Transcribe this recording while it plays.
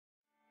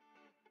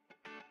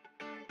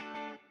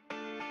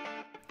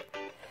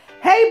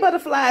Hey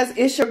butterflies,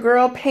 it's your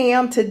girl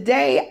Pam.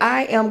 Today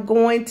I am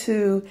going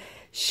to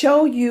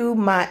show you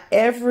my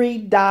every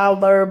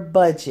dollar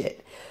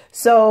budget.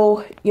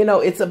 So,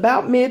 it's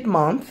about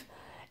mid-month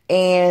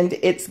and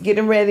it's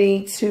getting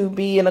ready to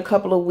be in a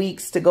couple of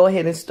weeks to go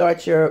ahead and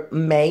start your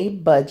May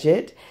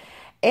budget.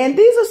 And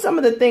these are some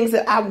of the things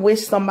that I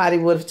wish somebody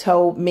would have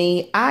told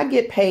me. I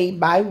get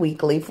paid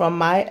bi-weekly from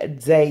my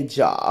day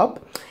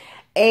job,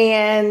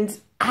 and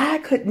I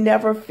could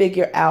never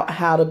figure out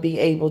how to be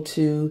able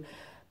to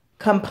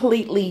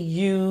completely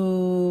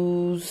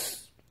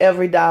use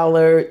every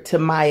dollar to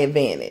my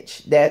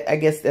advantage. I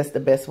guess that's the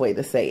best way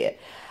to say it.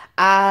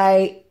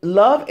 I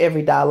love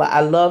every dollar.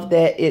 I love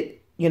that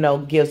it,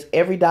 gives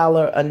every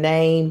dollar a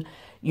name.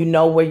 You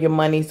know where your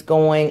money's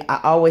going.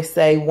 I always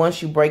say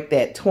once you break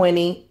that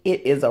 20,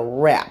 it is a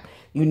wrap.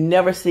 You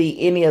never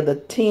see any of the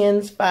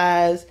tens,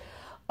 fives,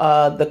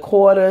 the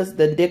quarters,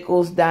 the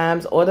nickels,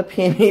 dimes, or the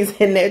pennies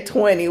in that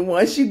 20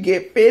 once you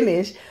get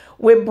finished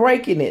with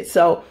breaking it.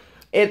 So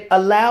it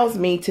allows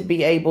me to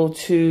be able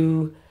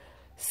to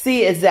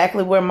see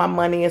exactly where my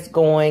money is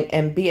going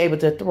and be able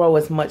to throw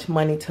as much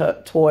money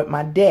toward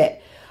my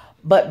debt.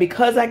 But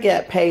because I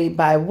get paid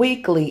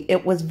bi-weekly,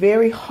 it was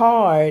very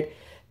hard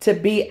to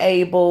be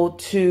able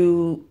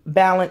to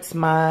balance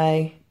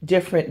my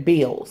different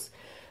bills.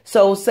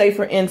 So say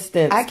for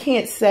instance, I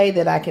can't say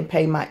that I can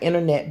pay my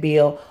internet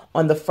bill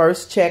on the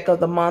first check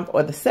of the month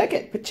or the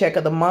second check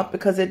of the month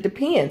because it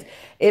depends.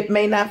 It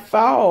may not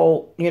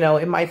fall,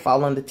 it might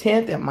fall on the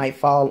 10th, it might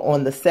fall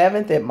on the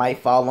 7th, it might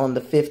fall on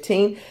the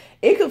 15th.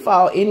 It could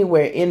fall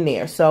anywhere in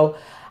there. So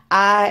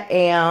I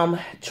am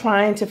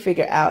trying to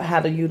figure out how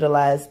to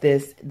utilize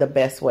this the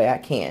best way I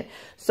can.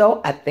 So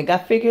I think I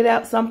figured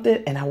out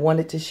something and I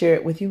wanted to share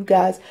it with you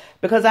guys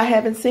because I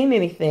haven't seen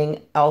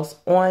anything else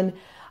on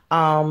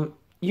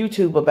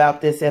YouTube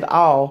about this at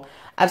all.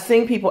 I've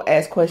seen people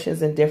ask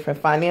questions in different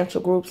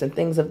financial groups and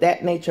things of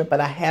that nature, but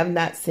I have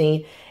not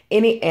seen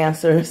any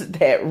answers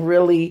that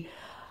really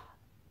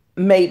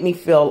made me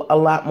feel a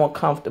lot more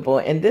comfortable.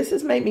 And this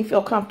has made me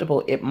feel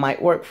comfortable. It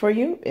might work for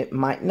you. It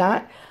might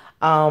not.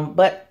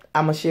 But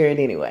I'm going to share it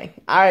anyway.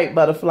 All right,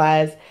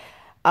 butterflies.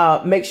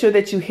 Make sure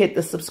that you hit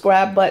the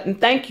subscribe button.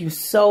 Thank you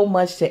so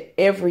much to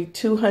every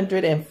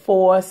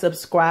 204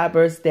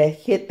 subscribers that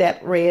hit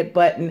that red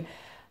button.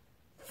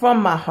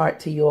 From my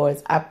heart to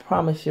yours, I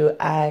promise you,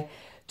 I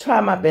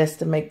try my best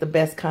to make the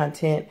best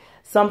content.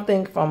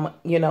 Something from,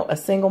 a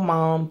single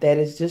mom that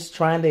is just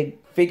trying to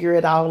figure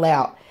it all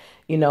out.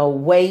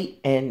 Weight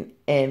and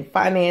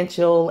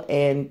financial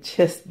and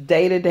just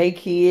day-to-day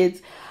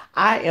kids.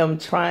 I am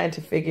trying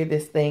to figure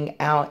this thing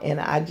out and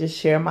I just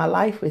share my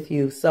life with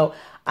you. So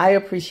I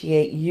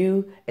appreciate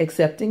you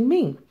accepting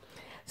me.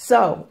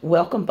 So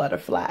welcome,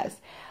 butterflies.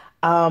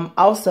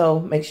 Also,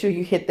 make sure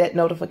you hit that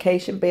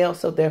notification bell.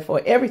 So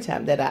therefore, every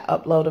time that I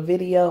upload a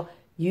video,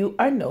 you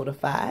are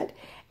notified.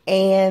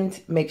 And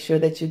make sure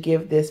that you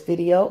give this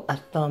video a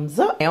thumbs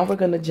up. Now we're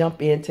going to jump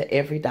into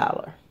every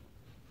dollar.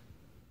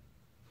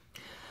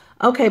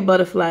 Okay,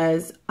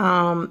 butterflies.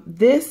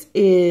 This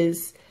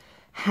is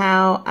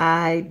how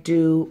I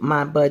do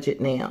my budget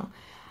now.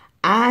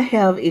 I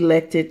have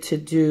elected to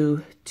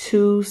do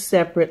 2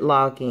 separate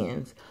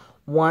logins.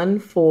 One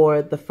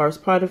for the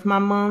first part of my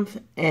month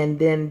and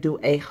then do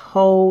a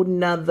whole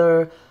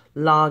nother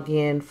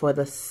login for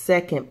the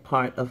second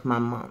part of my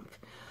month.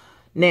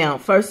 Now,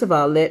 first of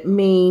all, let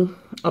me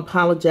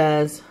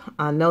apologize.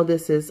 I know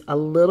this is a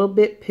little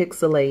bit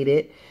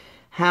pixelated.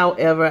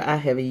 However, I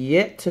have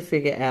yet to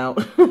figure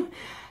out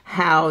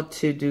how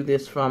to do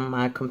this from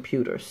my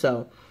computer.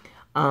 So,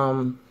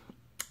 was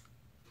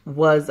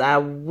I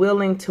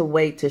willing to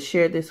wait to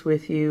share this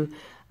with you?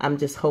 I'm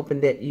just hoping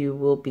that you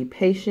will be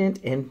patient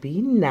and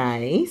be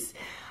nice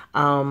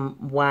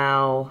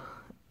while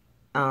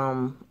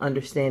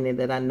understanding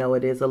that I know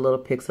it is a little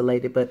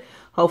pixelated, but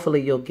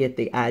hopefully you'll get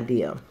the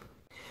idea.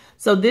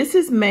 So this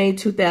is May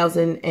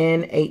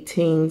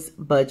 2018's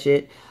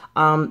budget.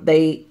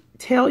 They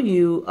tell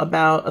you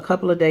about a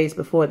couple of days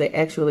before they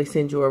actually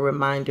send you a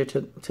reminder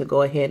to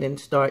go ahead and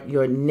start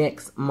your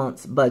next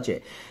month's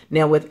budget.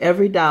 Now, with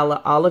every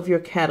dollar, all of your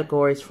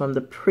categories from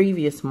the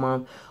previous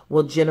month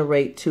will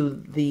generate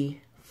to the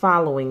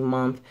following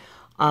month.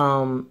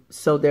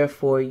 So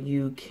therefore,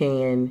 you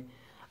can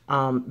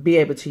be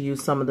able to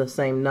use some of the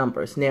same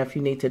numbers. Now, if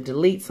you need to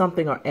delete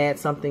something or add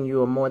something,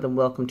 you are more than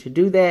welcome to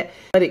do that.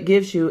 But it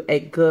gives you a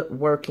good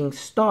working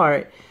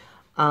start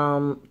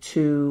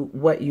to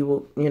what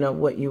you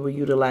will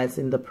utilize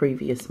in the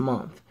previous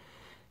month.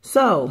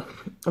 So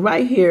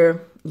right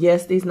here,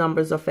 yes, these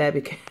numbers are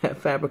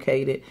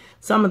fabricated.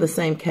 Some of the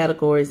same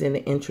categories in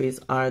the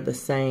entries are the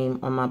same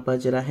on my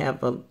budget. I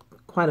have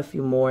quite a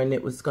few more, and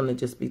it was going to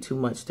just be too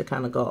much to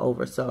kind of go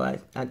over, so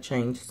I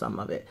changed some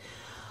of it.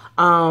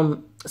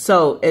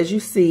 So as you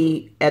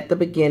see at the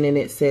beginning,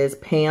 it says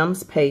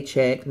Pam's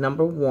Paycheck,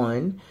 number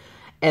 1.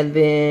 And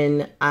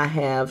then I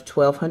have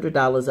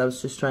 $1,200. I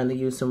was just trying to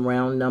use some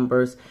round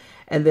numbers.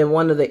 And then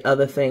one of the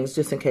other things,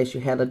 just in case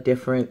you had a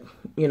different,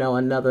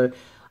 another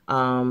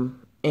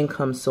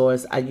income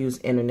source. I use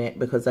internet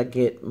because I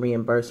get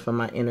reimbursed for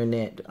my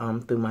internet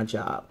through my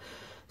job.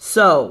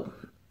 So,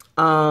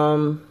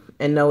 and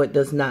no, it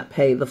does not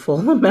pay the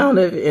full amount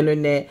of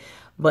internet,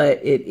 but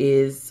it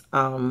is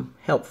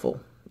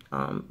helpful.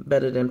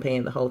 Better than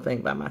paying the whole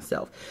thing by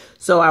myself.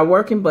 So our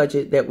working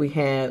budget that we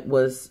had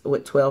was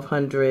with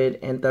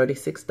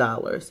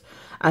 $1,236.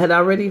 I had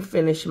already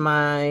finished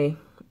my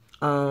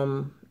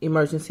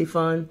emergency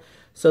fund,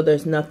 so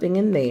there's nothing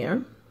in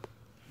there.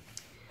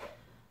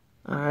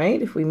 All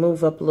right, if we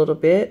move up a little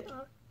bit,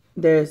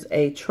 there's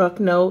a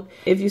truck note.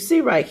 If you see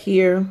right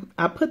here,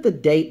 I put the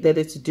date that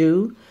it's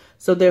due,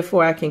 so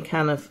therefore I can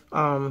kind of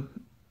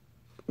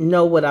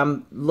know what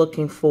I'm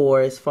looking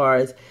for as far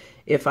as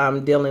if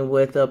I'm dealing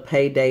with a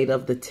pay date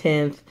of the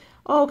 10th.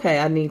 Okay,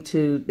 I need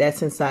to,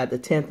 that's inside the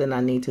 10th, and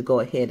I need to go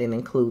ahead and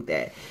include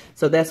that.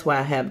 So that's why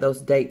I have those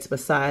dates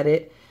beside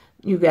it.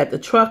 You got the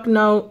truck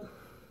note.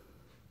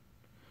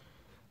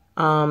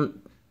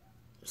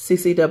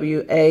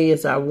 CCWA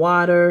is our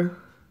water,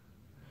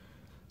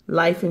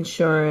 life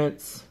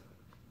insurance,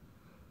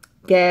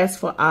 gas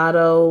for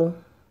auto.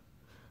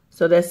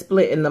 So that's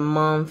split in the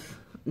month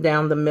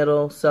down the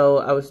middle. So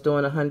I was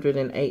doing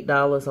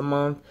 $108 a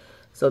month.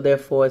 So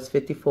therefore it's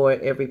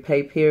 $54 every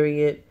pay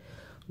period.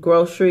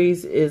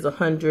 Groceries is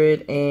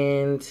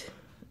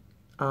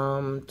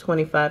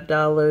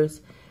 $125.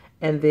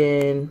 And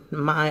then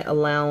my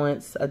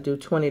allowance, I do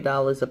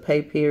 $20 a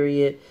pay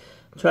period.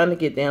 I'm trying to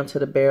get down to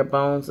the bare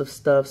bones of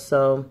stuff.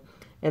 So,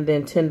 and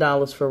then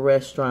 $10 for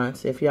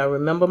restaurants. If y'all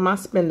remember my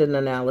spending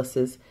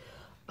analysis,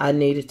 I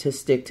needed to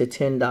stick to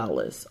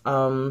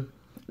 $10.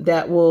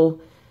 That will,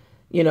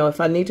 you know,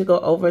 if I need to go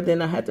over,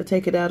 then I have to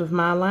take it out of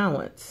my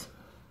allowance.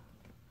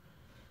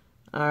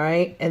 All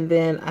right, and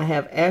then I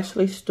have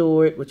Ashley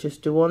Stewart, which is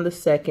due on the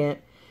 2nd.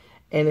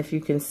 And if you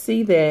can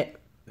see that,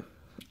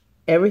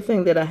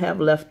 everything that I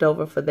have left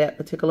over for that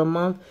particular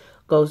month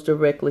goes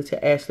directly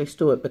to Ashley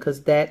Stewart,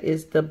 because that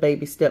is the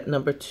baby step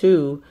number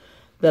 2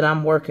 that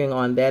I'm working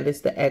on. That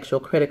is the actual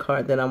credit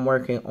card that I'm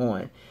working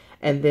on.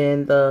 And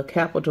then the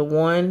Capital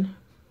One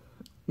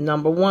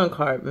number 1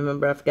 card,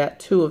 remember I've got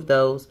 2 of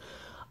those.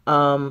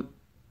 The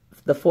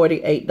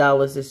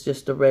 $48 is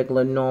just a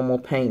regular normal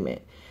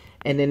payment.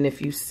 And then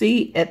if you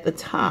see at the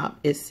top,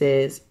 it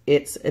says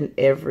it's an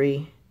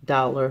every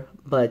dollar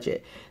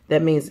budget.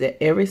 That means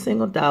that every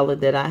single dollar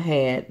that I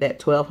had, that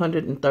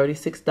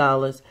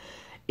 $1,236,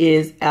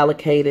 is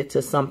allocated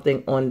to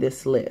something on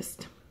this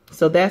list.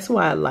 So that's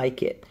why I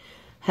like it.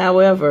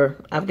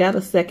 However, I've got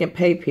a second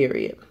pay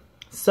period.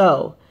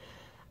 So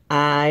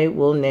I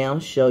will now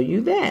show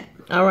you that.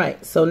 All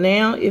right, so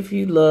now if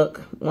you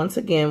look, once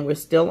again, we're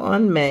still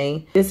on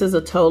May. This is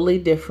a totally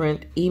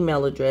different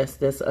email address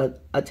that's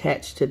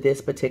attached to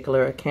this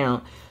particular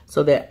account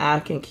so that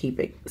I can keep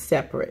it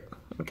separate,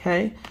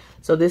 okay?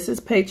 So this is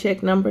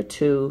paycheck number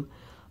 2.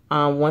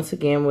 Once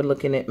again, we're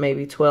looking at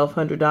maybe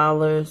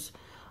 $1,200.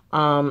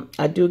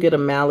 I do get a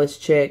mileage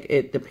check.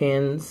 It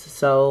depends.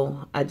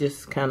 So I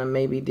just kind of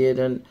maybe did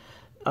a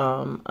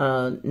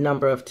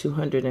number of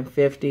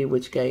 250,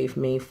 which gave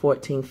me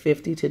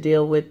 $1,450 to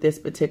deal with this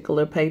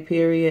particular pay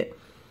period.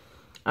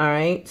 All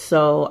right,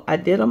 so I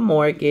did a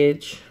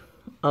mortgage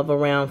of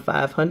around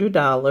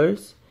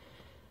 $500.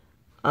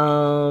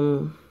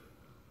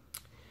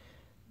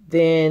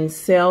 Then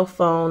cell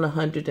phone,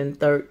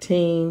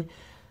 $113.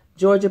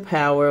 Georgia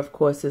Power, of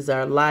course, is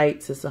our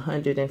lights. It's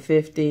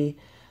 $150.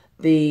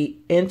 The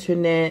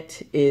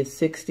internet is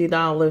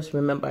 $60.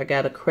 Remember, I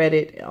got a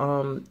credit,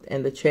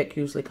 and the check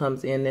usually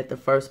comes in at the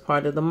first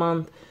part of the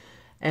month,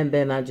 and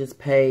then I just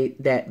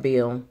paid that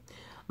bill.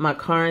 My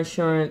car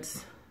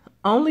insurance,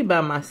 only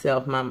by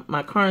myself.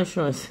 My car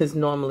insurance is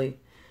normally,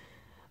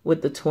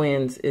 with the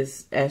twins,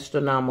 is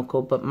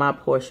astronomical, but my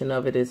portion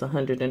of it is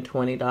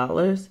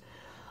 $120.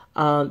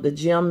 The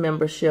gym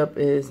membership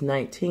is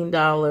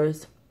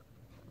 $19.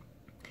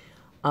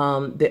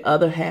 The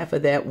other half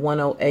of that,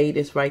 $108,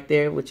 is right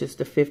there, which is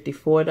the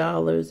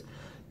 $54.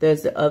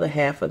 There's the other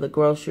half of the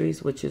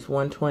groceries, which is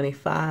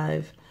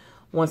 $125.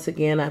 Once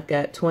again, I've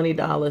got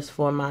 $20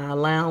 for my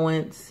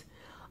allowance.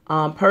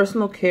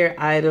 Personal care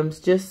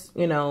items, just,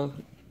 you know,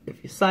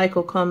 if your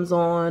cycle comes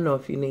on or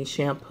if you need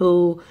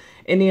shampoo,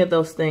 any of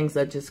those things,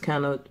 I just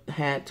kind of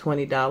had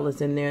 $20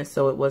 in there,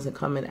 so it wasn't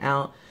coming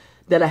out.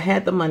 That I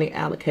had the money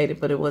allocated,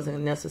 but it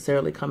wasn't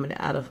necessarily coming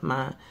out of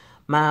my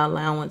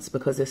allowance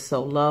because it's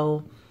so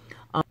low.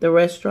 The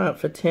restaurant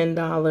for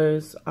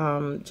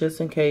 $10, just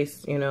in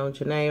case, you know,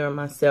 Janae or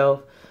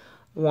myself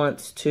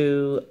wants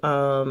to,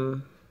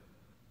 you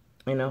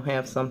know,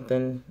 have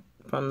something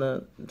from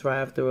the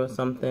drive-thru or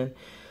something.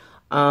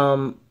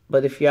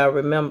 But if y'all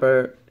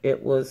remember,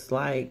 it was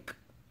like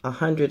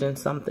 $100 and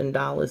something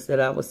that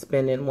I was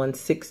spending,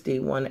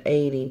 $160,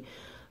 $180.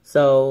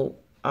 So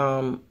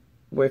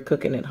we're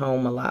cooking at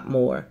home a lot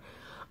more.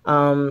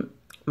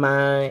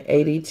 My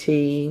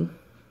ADT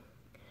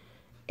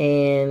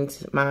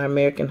and my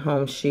American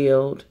Home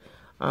Shield,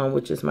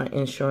 which is my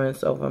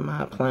insurance over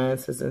my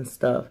appliances and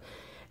stuff.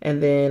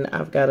 And then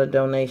I've got a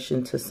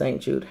donation to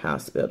St. Jude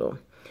Hospital.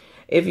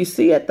 If you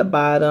see at the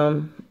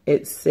bottom,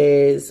 it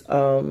says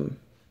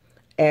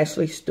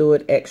Ashley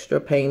Stewart extra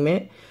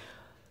payment.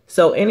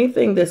 So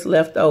anything that's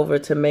left over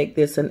to make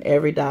this an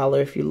every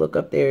dollar, if you look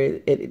up there,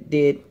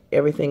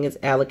 everything is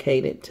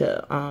allocated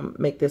to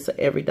make this an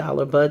every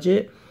dollar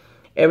budget.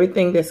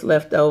 Everything that's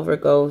left over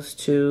goes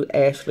to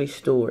Ashley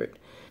Stewart.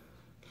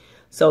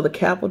 So the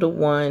capital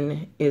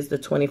one is the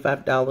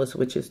 $25,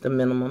 which is the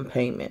minimum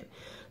payment.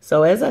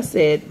 So as I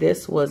said,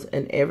 this was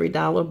an every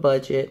dollar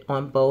budget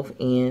on both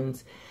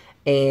ends.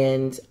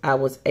 And I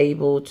was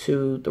able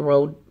to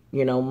throw,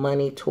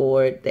 money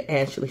toward the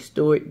Ashley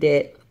Stewart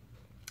debt.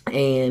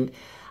 And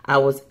I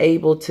was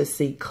able to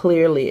see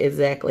clearly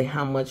exactly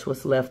how much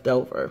was left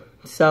over.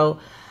 So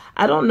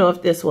I don't know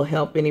if this will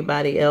help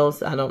anybody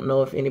else. I don't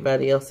know if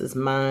anybody else's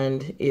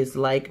mind is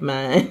like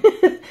mine.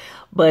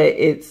 But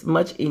it's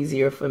much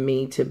easier for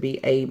me to be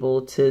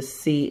able to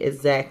see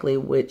exactly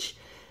which,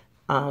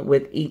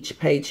 with each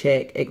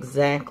paycheck,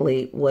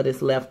 exactly what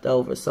is left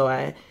over. So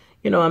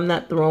I'm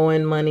not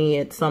throwing money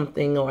at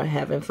something or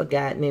haven't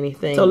forgotten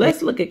anything. So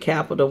let's look at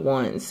capital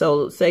one.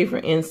 So say for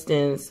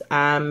instance,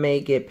 I may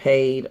get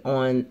paid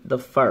on the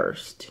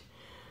 1st.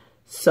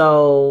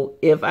 So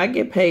if I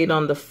get paid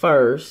on the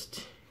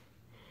 1st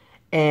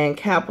and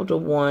capital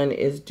one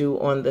is due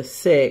on the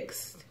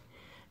 6th,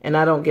 and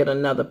I don't get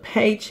another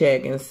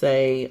paycheck and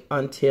say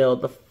until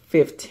the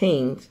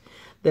 15th,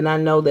 then I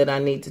know that I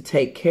need to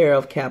take care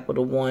of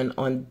capital one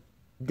on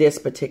this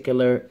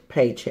particular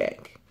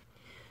paycheck.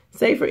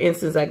 Say, for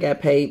instance, I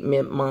got paid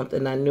mid-month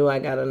and I knew I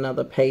got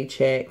another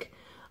paycheck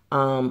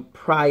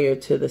prior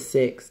to the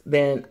 6th.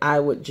 Then I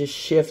would just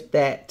shift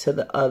that to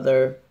the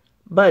other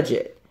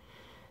budget.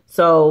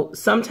 So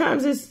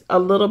sometimes it's a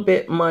little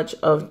bit much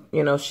of,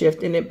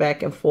 shifting it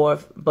back and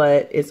forth,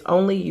 but it's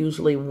only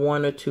usually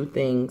one or two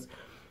things.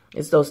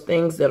 It's those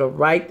things that are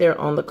right there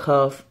on the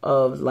cuff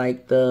of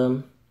like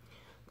the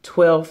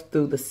 12th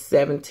through the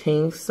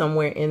 17th,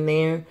 somewhere in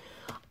there.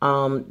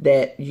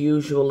 That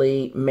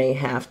usually may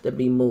have to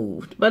be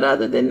moved. But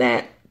other than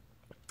that,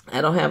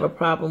 I don't have a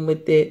problem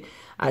with it.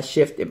 I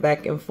shift it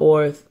back and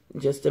forth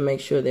just to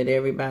make sure that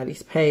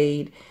everybody's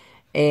paid.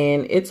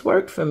 And it's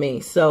worked for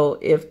me. So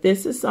if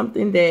this is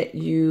something that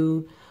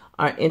you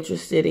are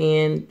interested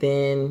in,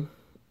 then,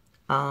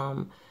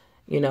 all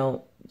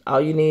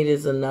you need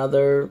is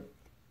another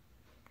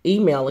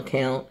email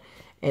account.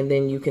 And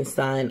then you can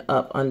sign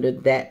up under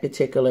that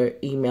particular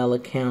email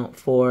account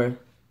for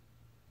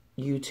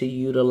you to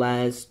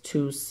utilize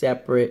two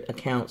separate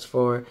accounts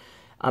for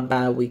a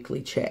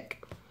bi-weekly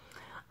check.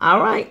 All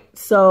right.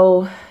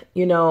 So,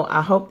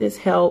 I hope this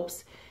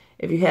helps.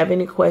 If you have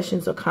any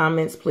questions or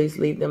comments, please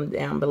leave them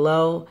down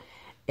below.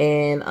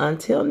 And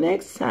until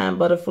next time,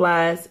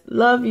 butterflies,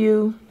 love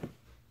you.